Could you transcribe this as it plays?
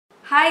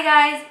Hi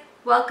guys,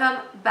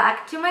 welcome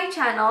back to my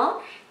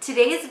channel.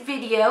 Today's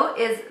video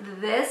is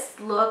this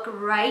look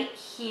right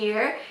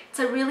here. It's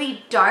a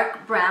really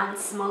dark brown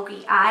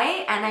smoky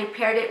eye, and I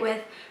paired it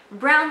with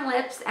brown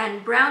lips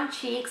and brown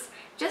cheeks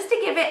just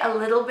to give it a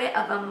little bit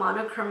of a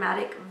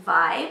monochromatic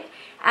vibe.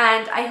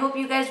 And I hope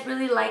you guys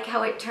really like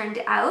how it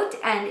turned out,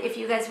 and if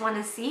you guys want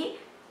to see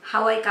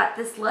how I got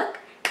this look,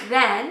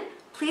 then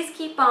please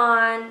keep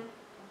on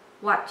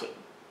watching.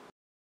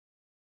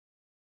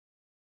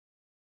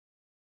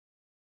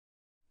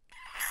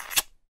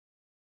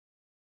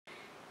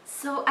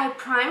 So I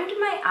primed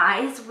my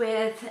eyes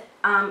with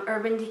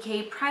Urban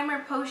Decay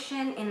Primer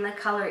Potion in the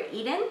color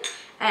Eden,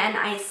 and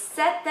I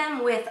set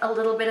them with a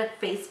little bit of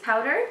face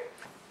powder.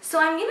 So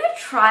I'm going to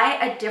try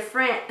a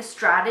different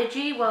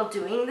strategy while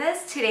doing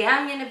this. Today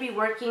I'm going to be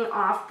working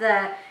off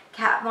the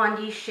Kat Von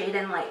D Shade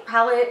and Light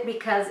palette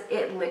because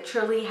it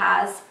literally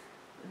has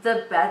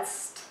the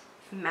best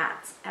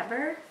mattes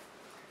ever.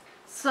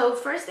 So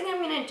first thing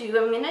I'm going to do,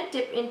 I'm going to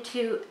dip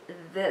into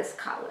this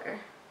color.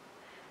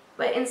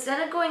 But instead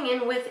of going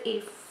in with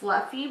a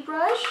fluffy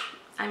brush,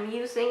 I'm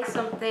using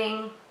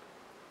something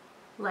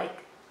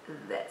like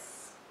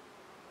this.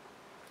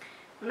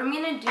 What I'm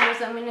going to do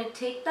is I'm going to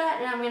take that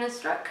and I'm going to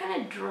start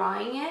kind of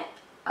drawing it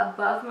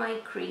above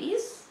my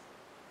crease.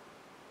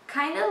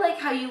 Kind of like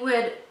how you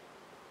would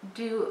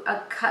do a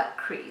cut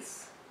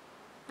crease.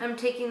 I'm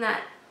taking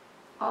that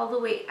all the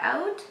way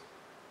out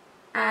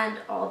and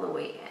all the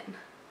way in.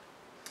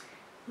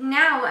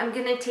 Now I'm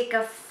going to take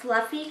a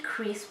fluffy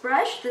crease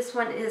brush. This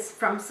one is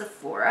from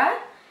Sephora.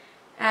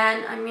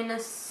 And I'm going to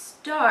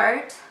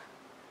start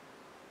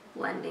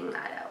blending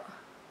that out.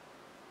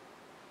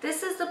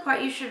 This is the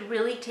part you should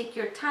really take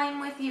your time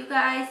with, you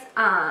guys.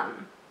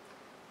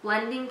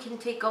 Blending can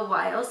take a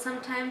while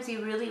sometimes.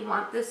 You really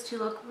want this to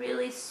look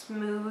really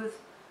smooth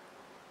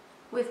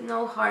with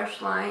no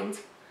harsh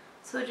lines.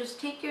 So just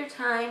take your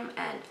time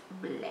and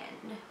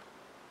blend.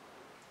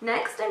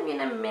 Next, I'm going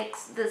to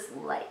mix this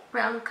light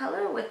brown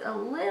color with a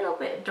little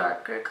bit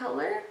darker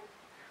color.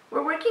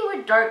 We're working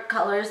with dark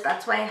colors,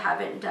 that's why I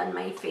haven't done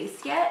my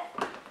face yet.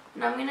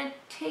 And I'm going to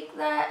take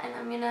that and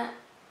I'm going to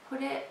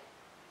put it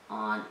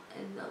on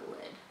the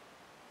lid.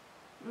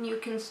 And you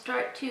can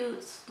start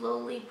to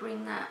slowly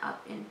bring that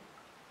up in,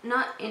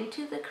 not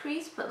into the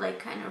crease, but like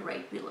kind of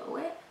right below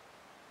it.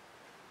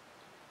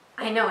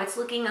 I know it's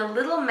looking a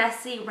little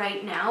messy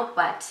right now,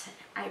 but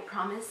I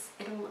promise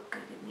it'll look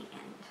good in the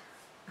end.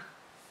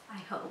 I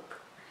hope.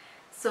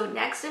 So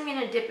next I'm going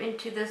to dip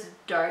into this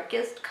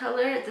darkest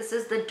color. This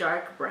is the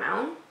dark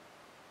brown.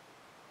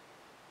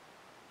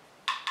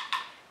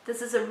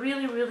 This is a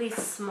really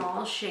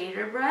small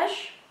shader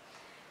brush.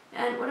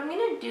 And what I'm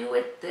going to do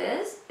with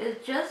this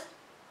is just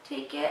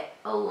take it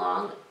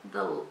along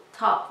the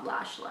top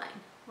lash line,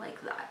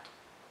 like that.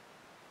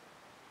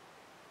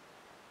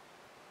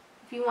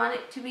 If you want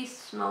it to be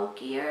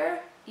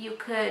smokier, you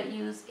could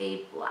use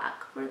a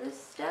black for this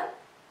step.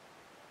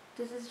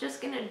 This is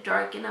just going to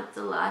darken up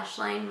the lash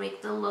line,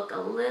 make the look a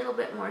little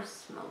bit more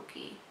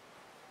smoky.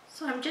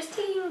 So I'm just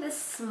taking this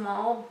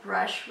small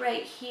brush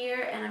right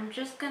here and I'm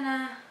just going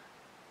to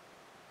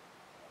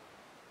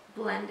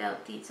blend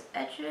out these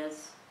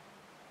edges.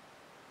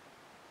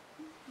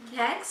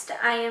 Next,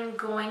 I am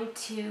going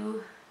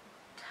to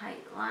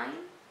tightline.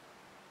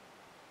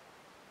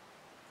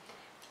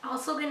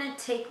 Also going to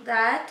take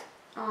that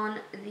on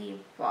the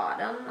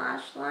bottom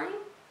lash line.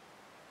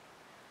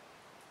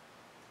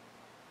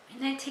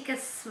 And I take a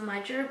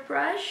smudger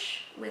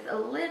brush with a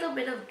little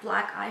bit of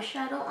black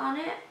eyeshadow on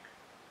it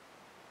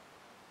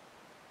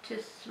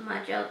to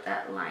smudge out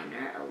that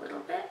liner a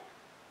little bit.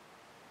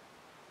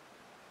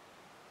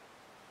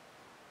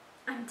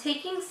 I'm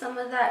taking some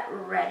of that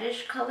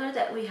reddish color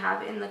that we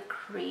have in the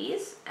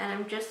crease and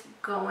I'm just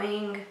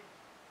going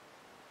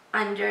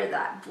under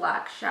that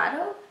black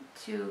shadow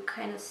to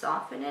kind of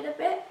soften it a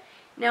bit.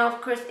 Now,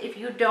 of course, if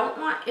you don't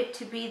want it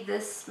to be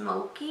this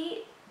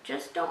smoky,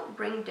 just don't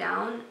bring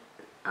down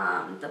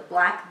the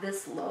black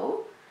this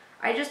low.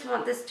 I just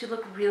want this to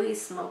look really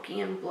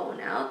smoky and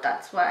blown out.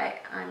 That's why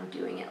I'm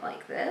doing it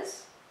like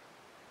this.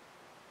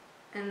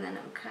 And then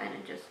I'm kind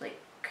of just like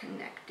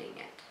connecting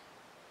it.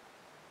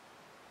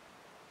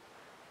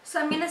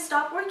 So I'm going to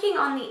stop working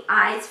on the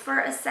eyes for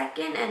a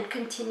second and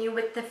continue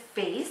with the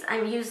face.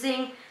 I'm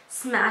using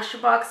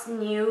Smashbox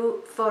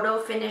new Photo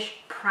Finish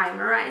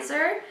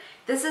Primerizer.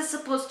 This is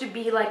supposed to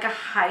be like a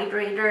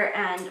hydrator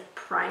and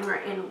primer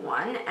in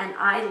one, and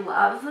I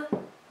love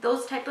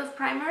those type of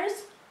primers.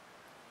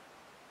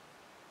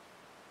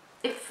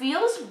 It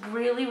feels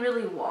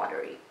really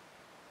watery,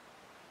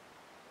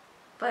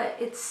 but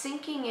it's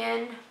sinking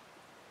in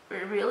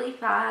really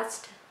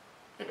fast.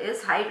 It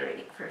is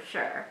hydrating for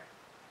sure,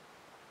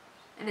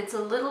 and it's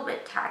a little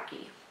bit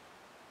tacky.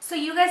 So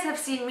you guys have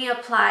seen me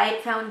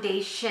apply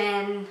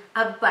foundation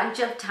a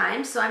bunch of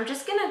times, so I'm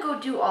just gonna go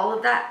do all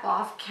of that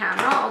off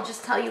camera. I'll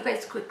just tell you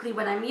guys quickly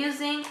what I'm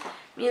using.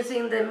 I'm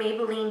using the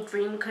Maybelline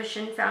Dream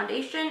Cushion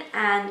Foundation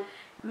and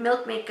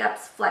Milk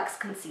Makeup's Flex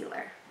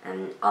Concealer,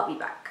 and I'll be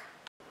back.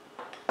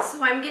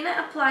 So I'm going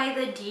to apply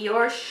the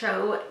Dior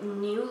Show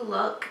New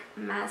Look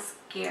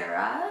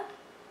Mascara.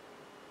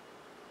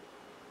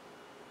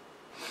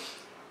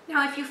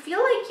 Now if you feel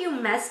like you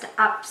messed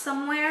up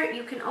somewhere,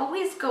 you can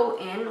always go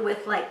in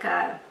with like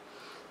a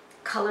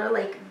color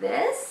like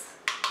this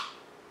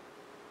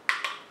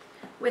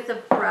with a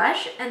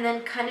brush and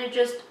then kind of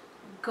just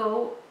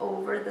go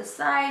over the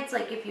sides.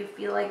 Like if you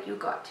feel like you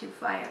got too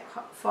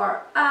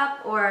far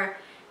up, or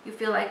you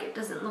feel like it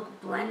doesn't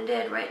look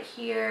blended right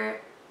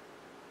here,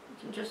 you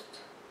can just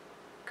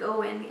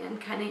go in and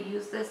kind of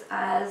use this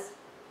as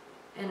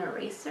an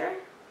eraser.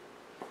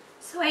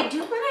 So I do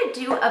want to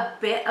do a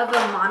bit of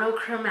a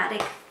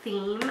monochromatic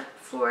theme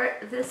for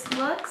this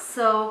look.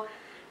 So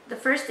the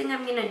first thing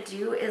I'm going to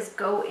do is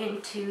go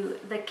into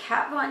the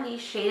Kat Von D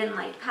Shade and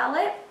Light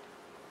palette.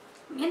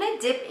 I'm going to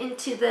dip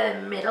into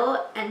the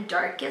middle and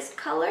darkest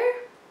color,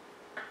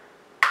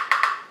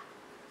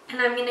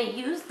 and I'm going to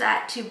use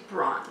that to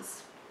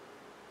bronze.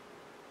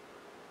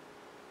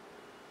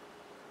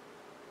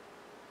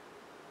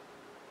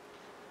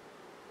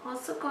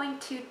 Also going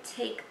to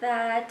take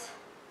that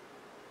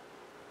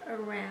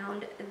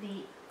around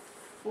the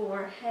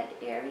forehead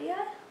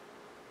area,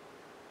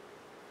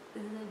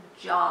 the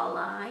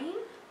jawline,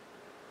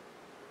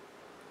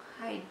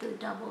 hide the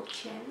double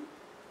chin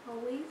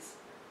always.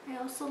 I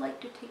also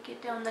like to take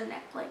it down the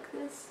neck like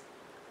this,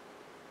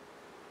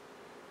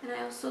 and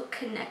I also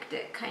connect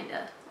it kind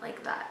of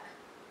like that.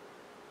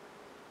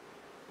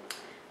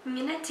 I'm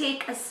going to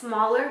take a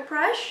smaller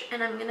brush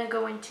and I'm going to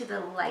go into the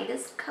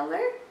lightest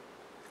color.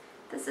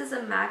 This is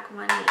a MAC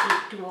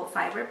 188 dual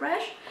fiber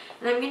brush,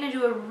 and I'm going to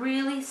do a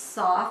really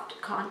soft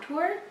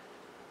contour.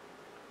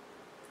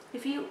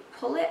 If you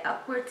pull it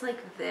upwards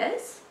like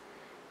this,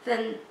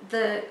 then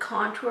the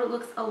contour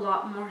looks a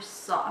lot more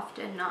soft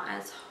and not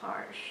as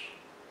harsh.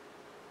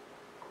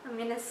 I'm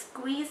going to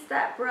squeeze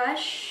that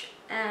brush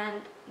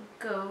and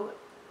go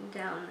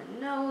down the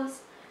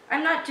nose.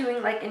 I'm not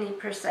doing like any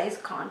precise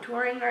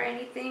contouring or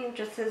anything,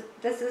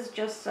 this is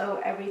just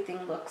so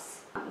everything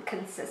looks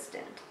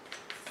consistent.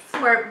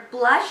 For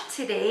blush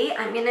today,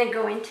 I'm going to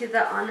go into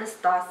the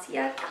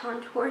Anastasia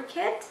Contour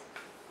Kit,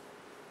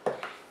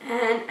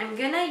 and I'm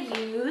going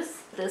to use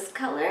this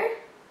color.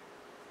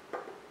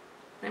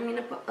 I'm going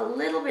to put a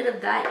little bit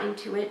of that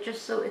into it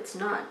just so it's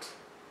not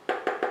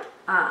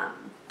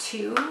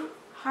too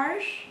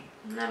harsh,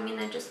 and I'm going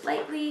to just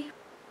lightly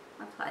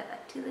apply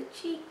that to the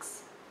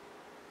cheeks.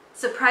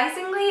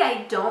 Surprisingly,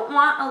 I don't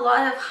want a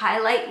lot of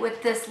highlight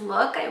with this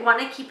look. I want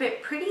to keep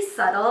it pretty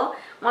subtle,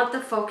 want the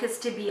focus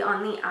to be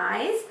on the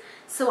eyes.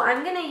 So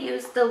I'm going to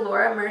use the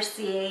Laura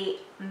Mercier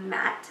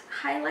Matte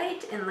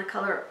Highlight in the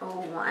color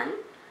 01.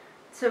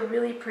 It's a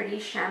really pretty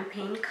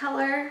champagne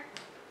color.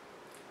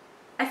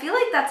 I feel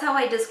like that's how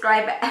I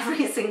describe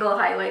every single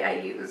highlight I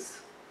use.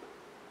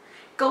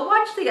 Go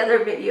watch the other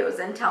videos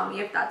and tell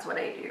me if that's what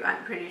I do.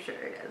 I'm pretty sure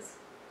it is.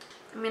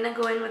 I'm going to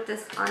go in with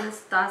this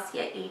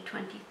Anastasia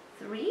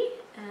A23,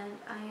 and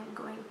I am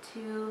going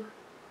to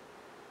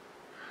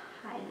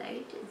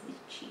highlight the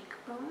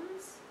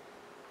cheekbones.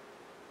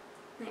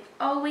 I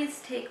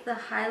always take the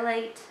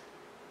highlight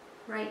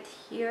right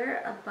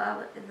here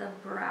above the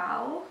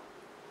brow.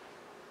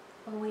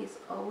 Always,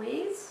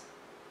 always.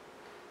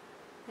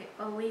 I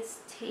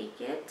always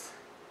take it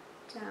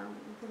down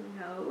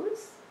the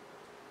nose.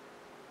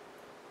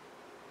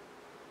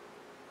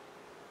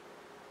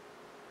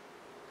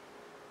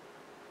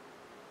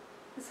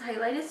 This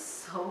highlight is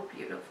so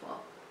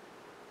beautiful.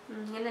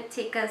 I'm going to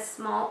take a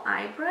small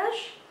eye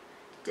brush,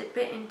 dip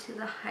it into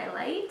the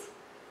highlight,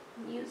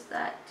 and use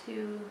that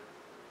to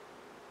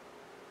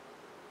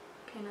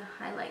kind of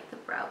highlight the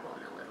brow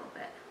bone a little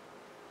bit.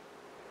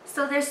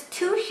 So there's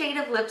two shades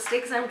of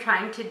lipsticks I'm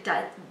trying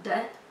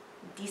to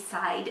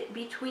decide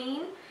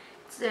between.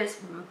 So there's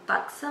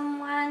Buxom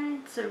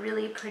one, it's a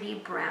really pretty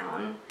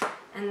brown,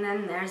 and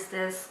then there's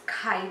this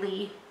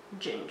Kylie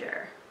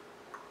Ginger.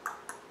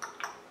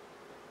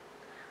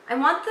 I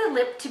want the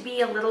lip to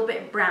be a little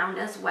bit brown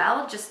as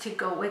well, just to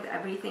go with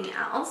everything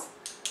else.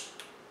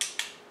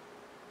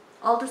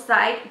 I'll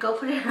decide, go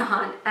put it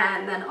on,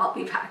 and then I'll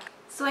be back.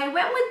 So I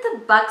went with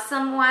the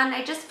Buxom one.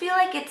 I just feel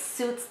like it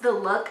suits the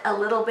look a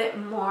little bit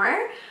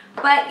more.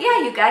 But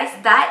yeah, you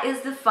guys, that is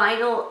the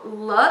final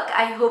look.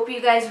 I hope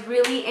you guys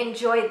really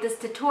enjoyed this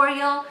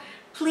tutorial.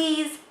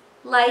 Please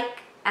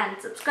like and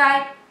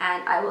subscribe,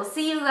 and I will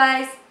see you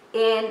guys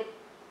in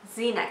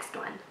the next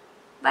one.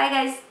 Bye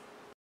guys.